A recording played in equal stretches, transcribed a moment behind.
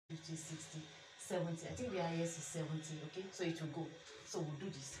50, 60, 70. I think the highest is 70. Okay, so it will go. So we'll do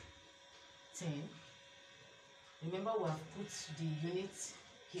this. 10. Remember, we have put the units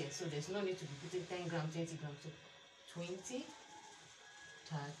here, so there's no need to be putting 10 grams, 20 grams. So 20,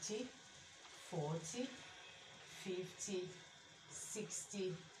 30, 40, 50,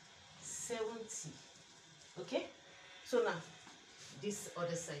 60, 70. Okay, so now this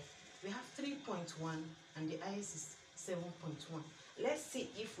other side, we have 3.1 and the highest is 7.1. Let's see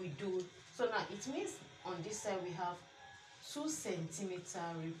if we do. So now it means on this side we have 2 centimeter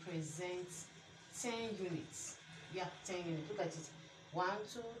represents 10 units. Yeah, 10 units. Look at it. 1,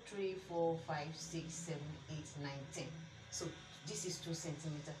 2, 3, 4, 5, 6, 7, 8, 9, 10. So this is 2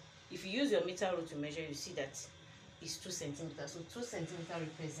 centimeter. If you use your meter rule to measure, you see that it's 2 centimeters. So 2 centimeter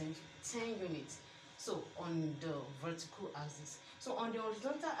represents 10 units. So on the vertical axis. So on the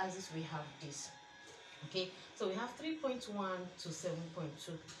horizontal axis, we have this. Okay, so we have 3.1 to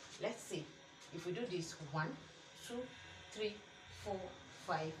 7.2. Let's see if we do this 1, 2, 3, 4,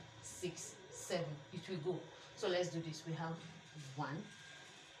 5, 6, 7. It will go. So let's do this. We have 1,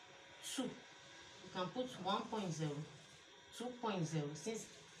 2. You can put 1.0, 2.0 since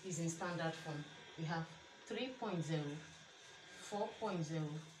it's in standard form. We have 3.0,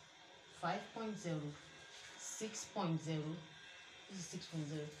 4.0, 5.0, 6.0, this is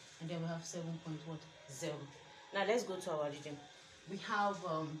 6.0, and then we have 7.0. Now let's go to our reading. We have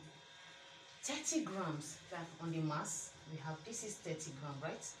 30 grams that on the mass. We have, this is 30 grams,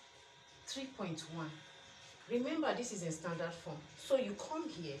 right? 3.1. Remember, this is in standard form. So you come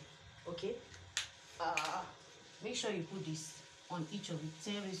here, okay? Make sure you put this on each of it.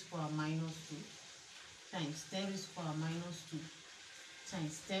 10 raised to the power minus 2 times 10 raised to the power minus 2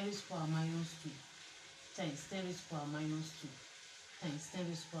 times 10 raised to the power minus 2 times 10 raised to the power minus 2 times 10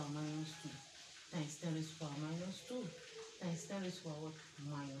 raised to the power minus 2 times 10 raised to the power minus 2 times 10 raised to the power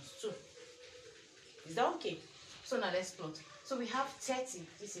minus 2. Is that okay? So now let's plot. So we have 30.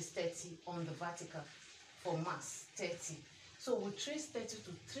 This is 30 on the vertical for mass, 30. So we trace 30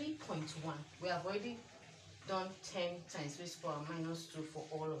 to 3.1. We have already done 10 times raised to the power minus 2 for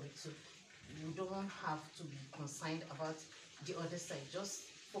all of it. So you don't have to be concerned about the other side. Just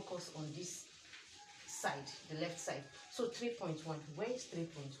focus on this side, the left side. So 3.1. Where is 3.1?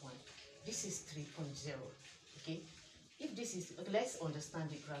 This is 3.0. Okay. If this is, let's understand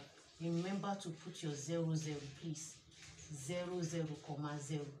the graph. Remember to put your 0, 0, please. 0, 0, comma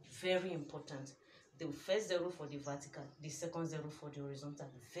 0. Very important. The first 0 for the vertical, the second 0 for the horizontal.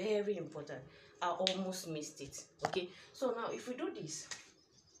 Very important. I almost missed it. Okay. So now if we do this,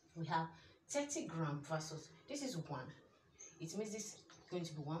 we have 30 grams versus, this is 1. It means this is going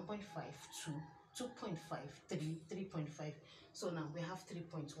to be 1.5, 2, 2.5, 3, 3.5. So now we have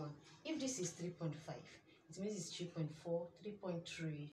 3.1. If this is 3.5, it means it's 3.4, 3.3,